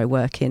 or I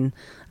work in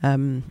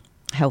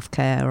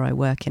healthcare, or I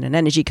work in an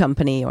energy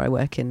company, or I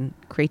work in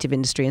creative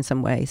industry in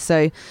some way.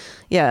 So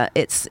yeah,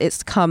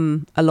 it's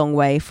come a long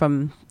way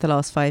from the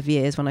last 5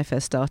 years when I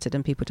first started,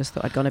 and people just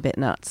thought I'd gone a bit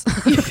nuts.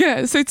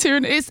 Yeah, so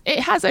it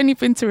has only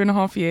been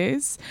 2.5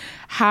 years.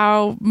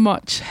 How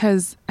much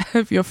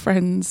have your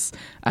friends'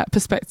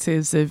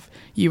 perspectives of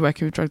you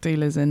working with drug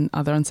dealers and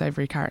other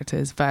unsavory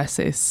characters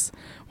versus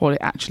what it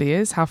actually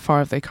is, how far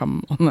have they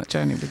come on that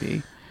journey with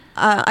you?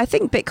 I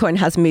think Bitcoin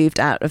has moved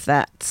out of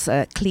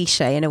that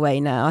cliche in a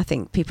way now. I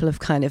think people have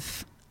kind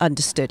of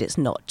understood it's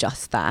not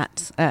just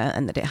that,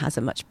 and that it has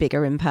a much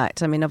bigger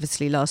impact. I mean,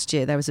 obviously last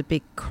year there was a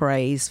big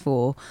craze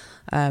for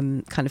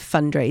kind of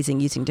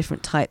fundraising using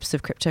different types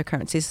of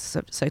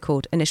cryptocurrencies,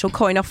 so-called initial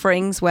coin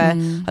offerings, where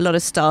a lot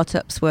of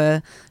startups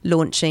were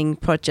launching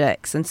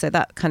projects, and so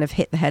that kind of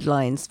hit the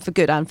headlines for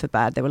good and for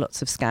bad. There were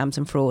lots of scams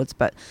and frauds,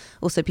 but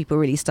also people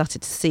really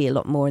started to see a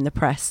lot more in the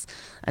press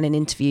and in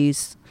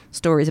interviews,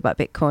 stories about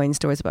Bitcoin,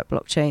 stories about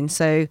blockchain.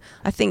 So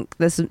I think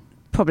there's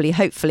probably,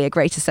 hopefully, a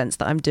greater sense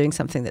that I'm doing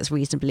something that's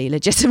reasonably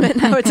legitimate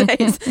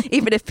nowadays,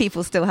 even if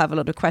people still have a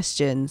lot of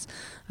questions.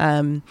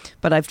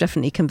 But I've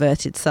definitely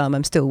converted some.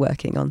 I'm still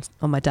working on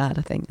my dad,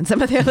 I think, and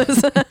some of the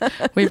others.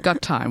 We've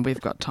got time.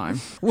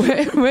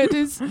 Where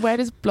does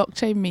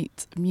blockchain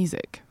meet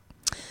music?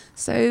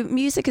 So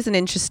music is an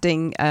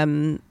interesting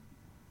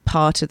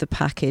part of the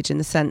package, in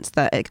the sense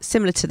that,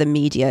 similar to the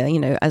media,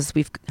 as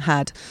we've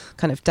had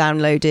kind of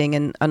downloading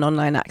and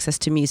online access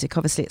to music,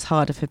 obviously it's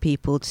harder for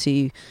people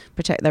to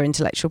protect their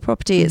intellectual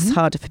property. It's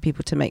harder for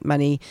people to make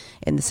money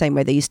in the same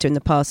way they used to in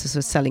the past, as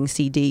was selling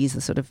CDs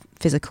and sort of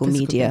physical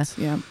media. Bits,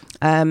 yeah.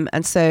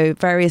 And so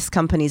various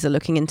companies are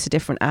looking into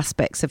different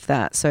aspects of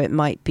that. So it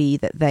might be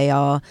that they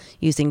are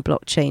using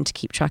blockchain to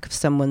keep track of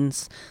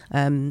someone's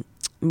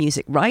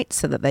music rights,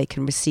 so that they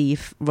can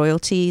receive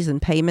royalties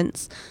and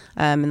payments,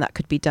 and that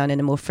could be done in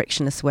a more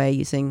frictionless way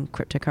using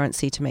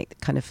cryptocurrency to make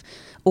kind of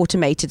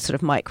automated sort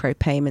of micro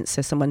payments.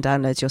 So someone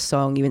downloads your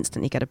song, you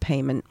instantly get a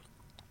payment,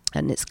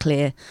 and it's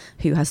clear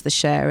who has the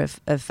share of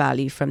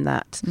value from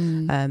that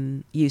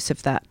use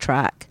of that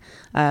track.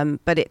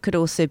 But it could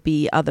also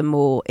be other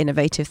more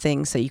innovative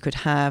things. So you could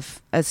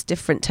have, as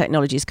different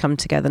technologies come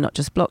together, not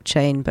just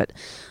blockchain, but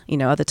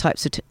other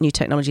types of new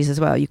technologies as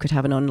well. You could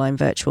have an online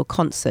virtual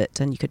concert,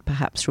 and you could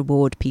perhaps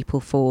reward people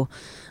for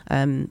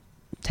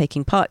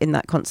taking part in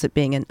that concert,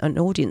 being an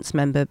audience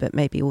member, but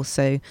maybe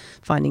also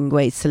finding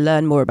ways to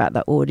learn more about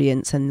that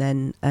audience, and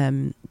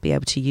then be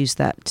able to use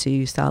that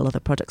to sell other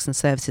products and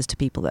services to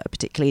people that are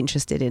particularly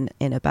interested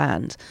in a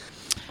band.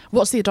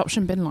 What's the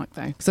adoption been like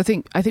though? Because I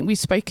think we've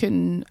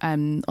spoken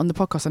on the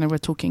podcast. I know we're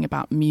talking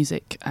about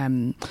music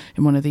in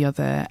one of the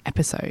other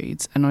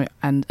episodes,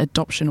 and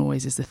adoption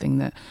always is the thing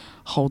that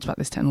holds back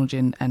this technology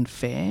and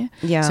fear.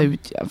 Yeah. So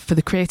for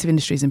the creative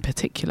industries in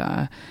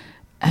particular,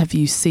 have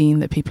you seen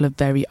that people are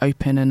very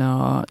open and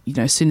are,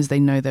 as soon as they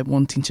know they're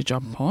wanting to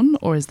jump on,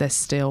 or is there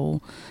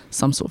still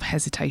some sort of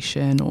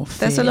hesitation or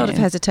fear? There's a lot of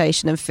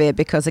hesitation and fear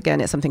because, again,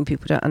 it's something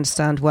people don't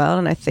understand well.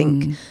 And I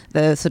think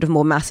the sort of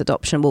more mass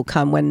adoption will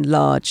come when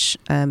large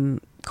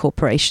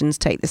corporations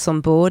take this on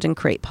board and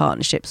create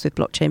partnerships with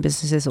blockchain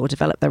businesses or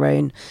develop their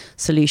own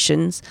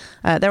solutions.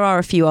 There are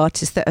a few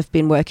artists that have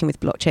been working with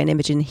blockchain.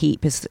 Imogen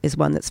Heap is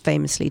one that's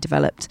famously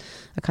developed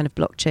a kind of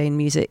blockchain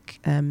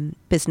music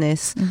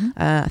business.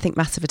 I think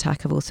Massive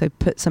Attack have also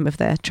put some of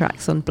their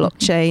tracks on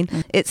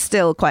blockchain. It's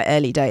still quite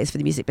early days for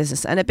the music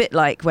business, and a bit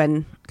like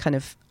when kind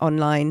of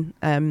online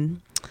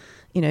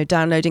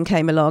downloading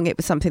came along, it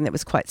was something that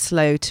was quite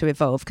slow to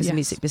evolve because the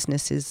music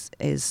business is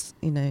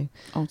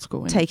old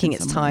school, taking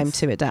its time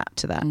to adapt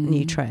to that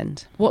new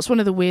trend. What's one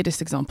of the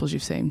weirdest examples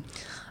you've seen?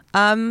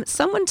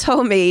 Someone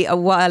told me a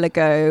while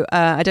ago,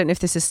 I don't know if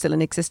this is still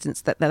in existence,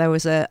 that there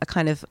was a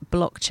kind of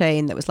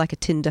blockchain that was like a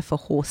Tinder for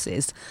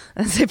horses.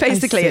 And so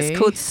basically it's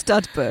called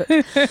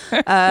Studbook.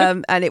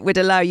 And it would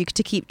allow you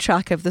to keep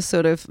track of the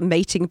sort of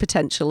mating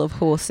potential of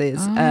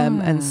horses.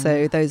 And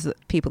so those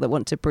people that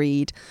want to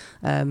breed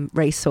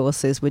race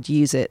horses would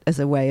use it as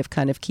a way of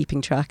kind of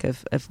keeping track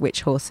of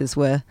which horses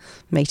were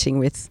mating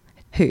with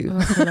who. Oh,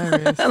 that's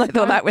hilarious. And I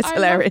thought that was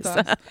hilarious.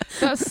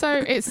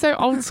 It's so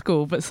old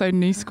school but so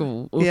new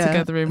school all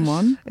together in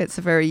one. It's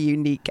a very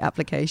unique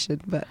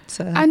application, but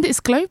and it's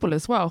global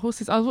as well.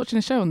 Horses, I was watching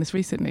a show on this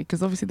recently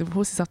because obviously the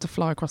horses have to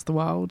fly across the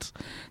world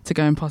to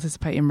go and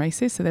participate in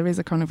races, so there is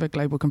a kind of a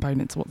global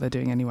component to what they're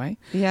doing anyway.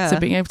 So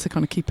being able to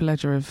kind of keep a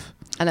ledger of,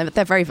 and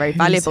they're very, very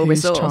valuable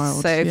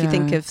resource. So if you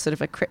think of sort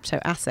of a crypto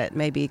asset,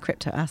 maybe a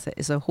crypto asset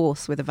is a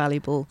horse with a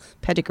valuable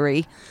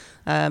pedigree,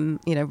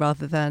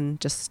 rather than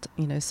just,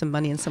 some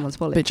money in someone's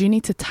wallet. But do you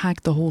need to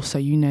tag the horse so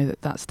you know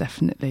that that's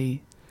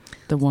definitely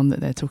the one that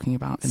they're talking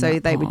about? So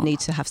they would need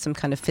to have some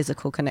kind of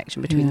physical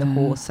connection between the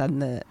horse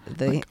and the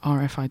like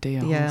RFID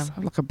horse,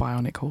 like a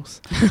bionic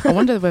horse. I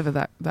wonder whether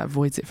that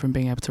voids it from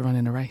being able to run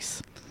in a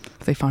race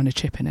if they find a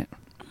chip in it.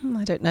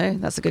 I don't know.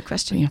 That's a good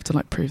question. You have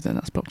to prove that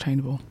that's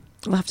blockchainable.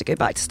 We'll have to go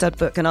back to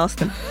Studbook and ask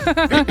them.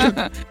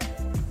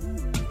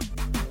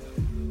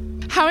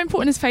 How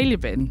important has failure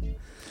been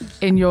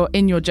in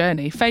your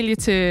journey? Failure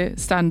to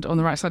stand on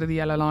the right side of the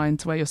yellow line,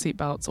 to wear your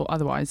seatbelts or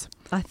otherwise?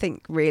 I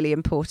think really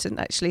important,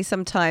 actually.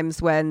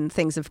 Sometimes when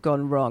things have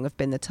gone wrong have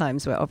been the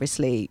times where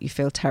obviously you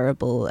feel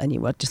terrible and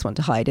you just want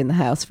to hide in the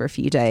house for a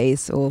few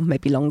days or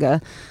maybe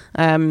longer.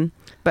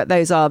 But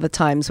those are the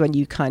times when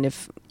you kind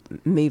of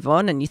move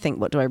on and you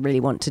think, what do I really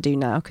want to do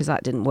now? Because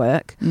that didn't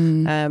work.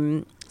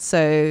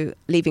 So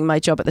leaving my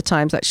job at the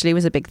Times actually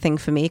was a big thing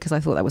for me because I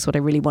thought that was what I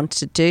really wanted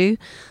to do.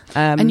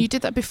 And you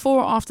did that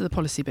before or after the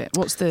policy bit?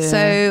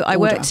 So I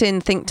worked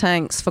in think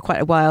tanks for quite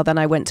a while. Then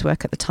I went to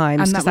work at the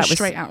Times. And that was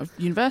straight out of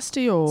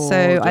university or?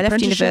 So I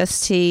left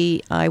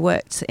university. I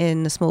worked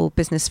in a small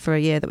business for a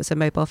year that was a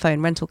mobile phone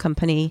rental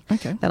company.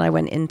 Okay. Then I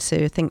went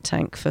into a think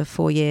tank for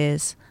 4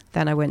 years.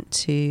 Then I went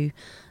to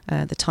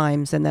the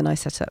Times, and then I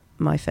set up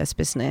my first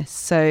business.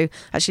 So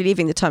actually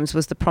leaving the Times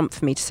was the prompt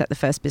for me to set the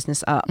first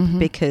business up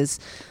because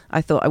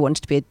I thought I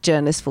wanted to be a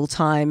journalist full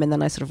time, and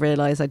then I sort of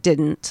realised I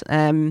didn't,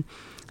 and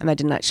I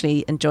didn't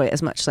actually enjoy it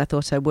as much as I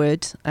thought I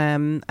would,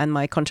 and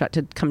my contract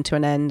had come to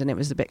an end, and it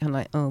was a bit kind of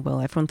like, oh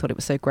well, everyone thought it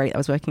was so great I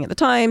was working at the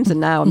Times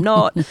and now I'm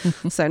not.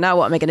 So now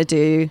what am I going to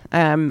do?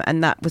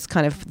 And that was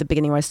kind of the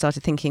beginning where I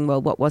started thinking,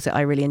 well, what was it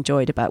I really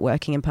enjoyed about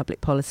working in public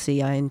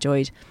policy? I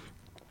enjoyed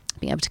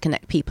being able to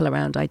connect people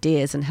around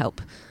ideas and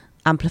help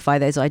amplify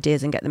those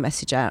ideas and get the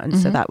message out. And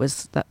so that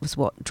was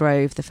what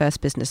drove the first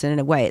business. And in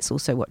a way, it's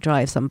also what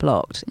drives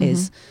Unblocked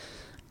is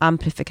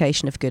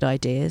amplification of good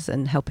ideas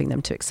and helping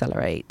them to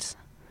accelerate.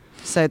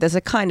 So there's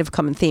a kind of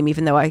common theme,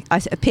 even though I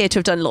appear to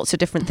have done lots of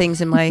different things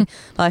in my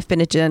life,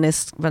 been a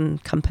journalist, run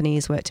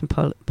companies, worked in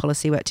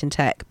policy, worked in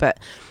tech, but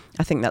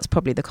I think that's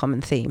probably the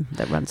common theme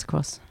that runs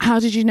across. How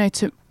did you know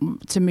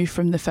to move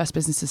from the first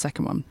business to the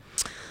second one?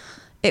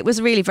 It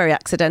was really very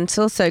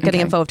accidental. So getting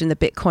involved in the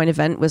Bitcoin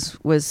event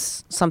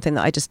was something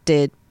that I just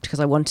did because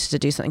I wanted to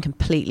do something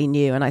completely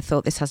new. And I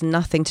thought this has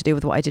nothing to do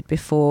with what I did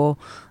before.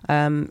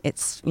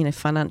 It's,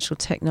 financial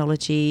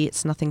technology.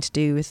 It's nothing to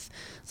do with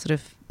sort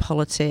of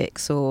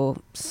politics or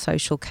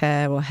social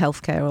care or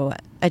healthcare or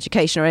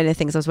education or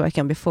anything as I was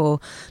working on before.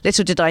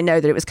 Little did I know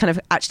that it was kind of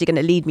actually going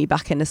to lead me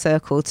back in a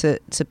circle to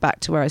back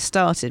to where I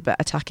started, but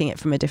attacking it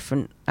from a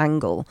different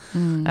angle.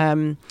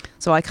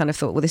 So I kind of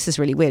thought, well, this is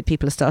really weird.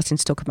 People are starting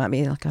to talk about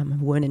me like I'm a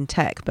woman in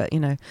tech, but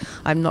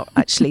I'm not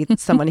actually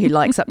someone who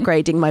likes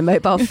upgrading my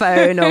mobile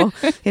phone or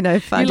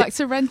find you like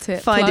to rent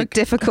it. Find it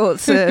difficult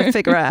to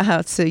figure out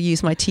how to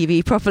use my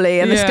TV properly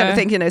and this kind of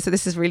thing, so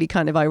this is really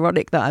kind of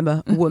ironic that I'm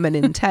a woman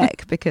in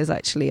tech, because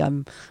actually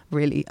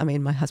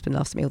my husband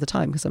laughs at me all the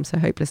time because I'm so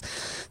hopeless.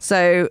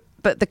 So,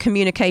 but the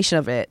communication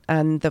of it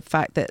and the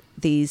fact that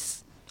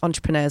these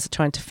entrepreneurs are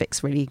trying to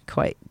fix really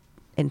quite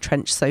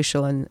entrenched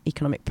social and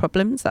economic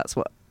problems, that's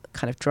what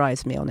kind of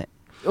drives me on it.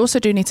 You also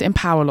do need to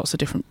empower lots of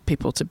different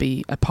people to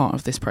be a part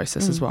of this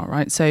process as well,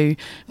 right? So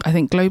I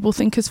think Global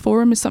Thinkers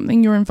Forum is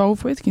something you're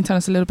involved with. Can you tell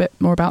us a little bit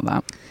more about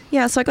that?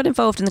 Yeah, so I got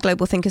involved in the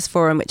Global Thinkers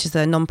Forum, which is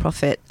a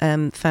non-profit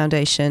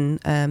foundation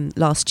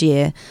last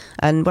year.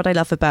 And what I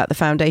love about the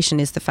foundation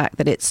is the fact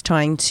that it's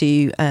trying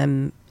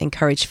to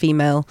encourage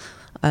female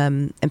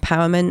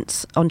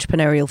empowerment,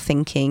 entrepreneurial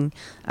thinking,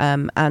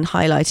 and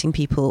highlighting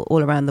people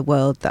all around the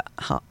world that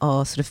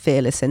are sort of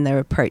fearless in their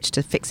approach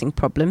to fixing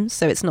problems.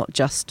 So it's not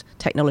just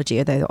technology,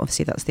 although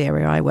obviously that's the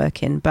area I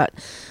work in, but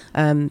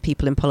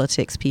people in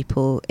politics,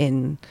 people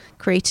in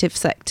creative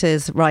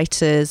sectors,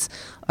 writers,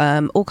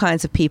 all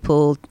kinds of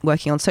people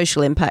working on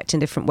social impact in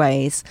different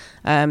ways.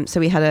 So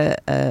we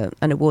had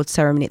an awards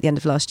ceremony at the end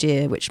of last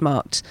year, which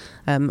marked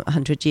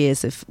 100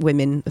 years of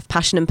women of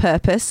passion and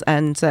purpose,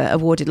 and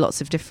awarded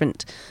lots of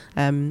different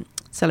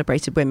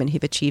celebrated women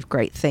who've achieved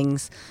great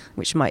things,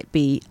 which might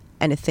be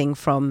anything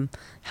from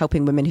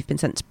helping women who've been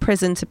sent to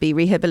prison to be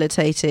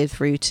rehabilitated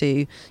through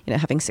to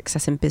having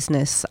success in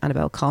business.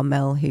 Annabelle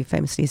Carmel, who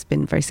famously has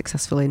been very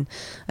successful in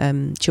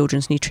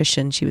children's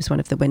nutrition, she was one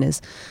of the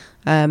winners.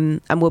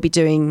 And we'll be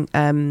doing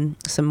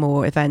some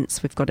more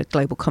events. We've got a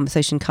global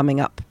conversation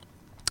coming up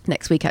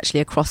next week,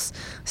 actually, across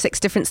 6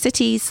 different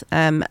cities,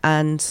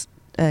 and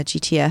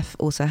GTF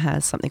also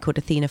has something called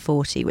Athena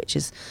 40, which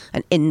is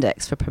an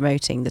index for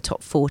promoting the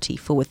top 40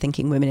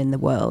 forward-thinking women in the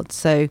world.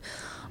 So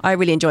I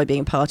really enjoy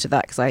being part of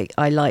that, because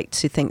I like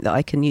to think that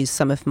I can use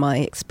some of my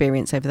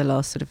experience over the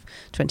last sort of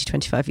 20,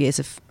 25 years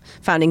of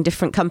founding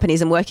different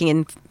companies and working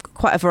in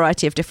quite a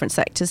variety of different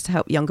sectors to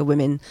help younger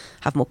women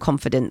have more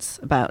confidence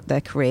about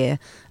their career,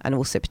 and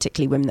also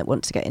particularly women that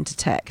want to get into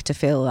tech to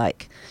feel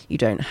like you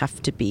don't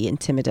have to be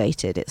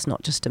intimidated. It's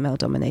not just a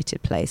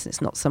male-dominated place.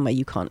 It's not somewhere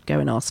you can't go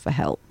and ask for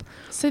help.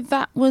 So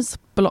that was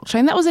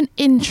blockchain. That was an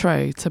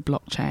intro to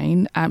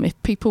blockchain.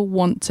 If people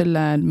want to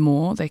learn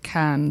more, they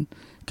can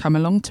come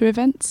along to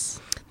events.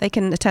 They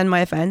can attend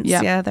my events.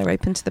 Yeah, they're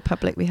open to the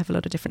public. We have a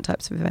lot of different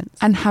types of events.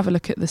 And have a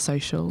look at the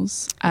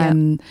socials.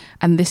 And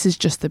this is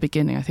just the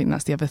beginning. I think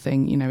that's the other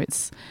thing.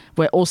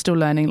 We're all still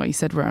learning. Like you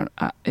said, we're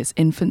at its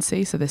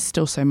infancy, so there's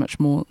still so much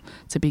more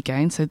to be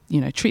gained. So,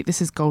 treat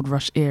this as gold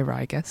rush era,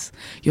 I guess.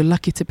 You're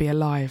lucky to be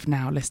alive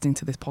now listening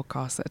to this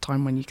podcast at a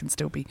time when you can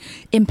still be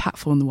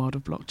impactful in the world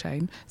of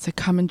blockchain. So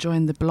come and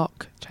join the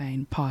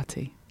blockchain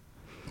party.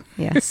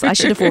 Yes, I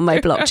should have worn my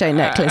blockchain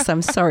necklace.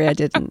 I'm sorry I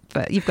didn't,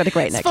 but you've got a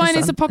great necklace. It's fine,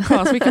 it's a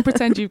podcast. We can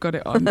pretend you've got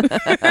it on.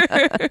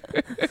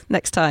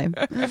 Next time.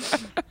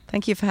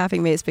 Thank you for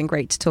having me. It's been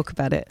great to talk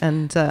about it.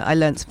 And I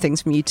learned some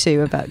things from you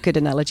too about good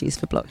analogies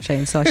for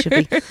blockchain, so I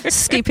should be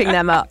scooping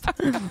them up.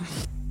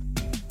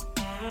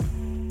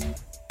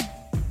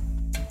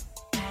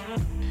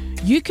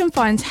 You can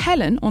find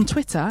Helen on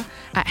Twitter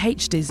at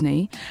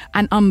HDisney,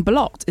 and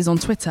Unblocked is on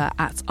Twitter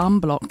at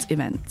Unblocked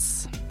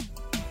Events.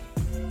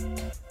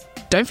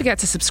 Don't forget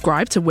to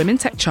subscribe to Women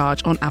Tech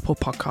Charge on Apple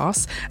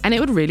Podcasts, and it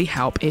would really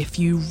help if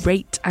you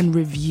rate and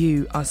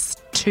review us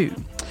too.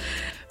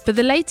 For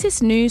the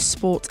latest news,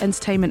 sports,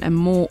 entertainment and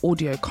more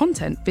audio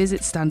content,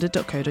 visit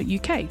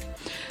standard.co.uk.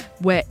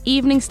 We're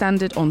Evening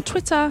Standard on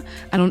Twitter,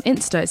 and on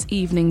Insta it's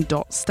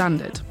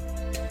evening.standard.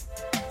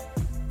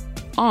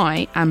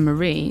 I,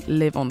 Anne-Marie,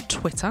 live on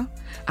Twitter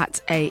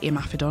at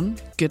 @aimafidon,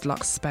 good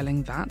luck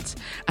spelling that,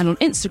 and on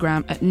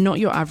Instagram at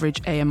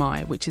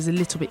NotYourAverageAMI, which is a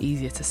little bit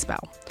easier to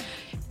spell.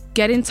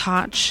 Get in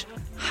touch,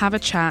 have a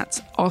chat,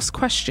 ask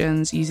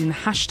questions using the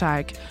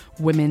hashtag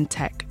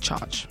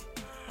WomenTechCharge.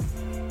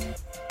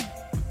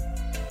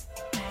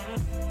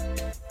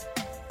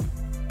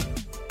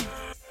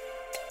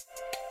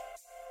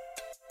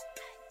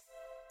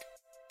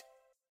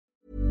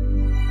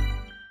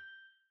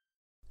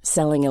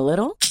 Selling a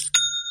little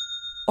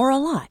or a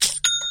lot?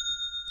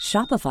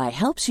 Shopify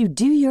helps you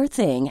do your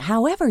thing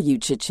however you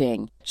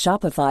cha-ching.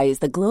 Shopify is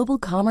the global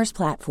commerce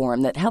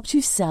platform that helps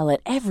you sell at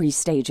every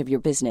stage of your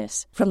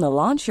business. From the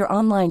launch your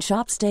online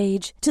shop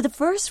stage to the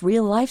first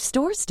real-life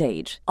store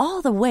stage,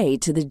 all the way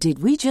to the did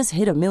we just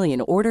hit a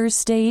million orders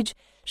stage.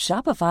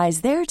 Shopify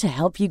is there to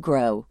help you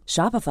grow.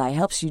 Shopify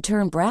helps you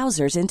turn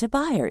browsers into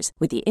buyers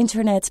with the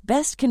internet's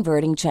best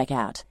converting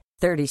checkout.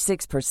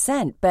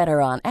 36%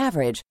 better on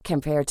average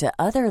compared to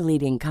other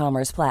leading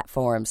commerce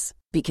platforms.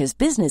 Because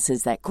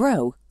businesses that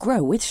grow,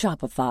 grow with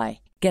Shopify.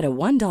 Get a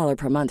 $1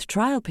 per month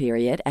trial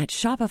period at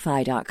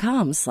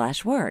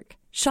shopify.com/work.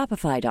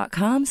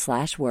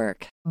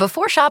 Shopify.com/work.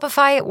 Before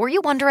Shopify, were you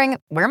wondering,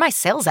 where are my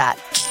sales at?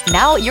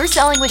 Now you're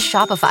selling with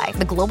Shopify,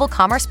 the global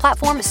commerce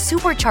platform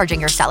supercharging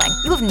your selling.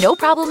 You have no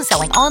problem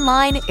selling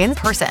online, in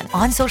person,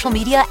 on social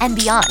media, and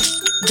beyond.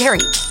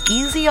 Gary,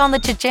 easy on the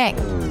cha-ching.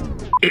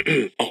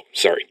 Oh,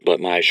 sorry, but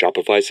my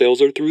Shopify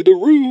sales are through the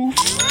roof.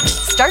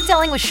 Start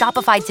selling with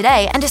Shopify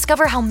today and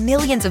discover how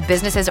millions of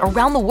businesses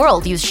around the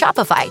world use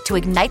Shopify to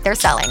ignite their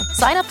selling.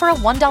 Sign up for a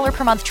 $1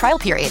 per month trial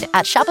period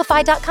at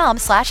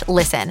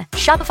shopify.com/listen.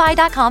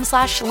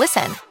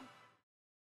 Shopify.com/listen.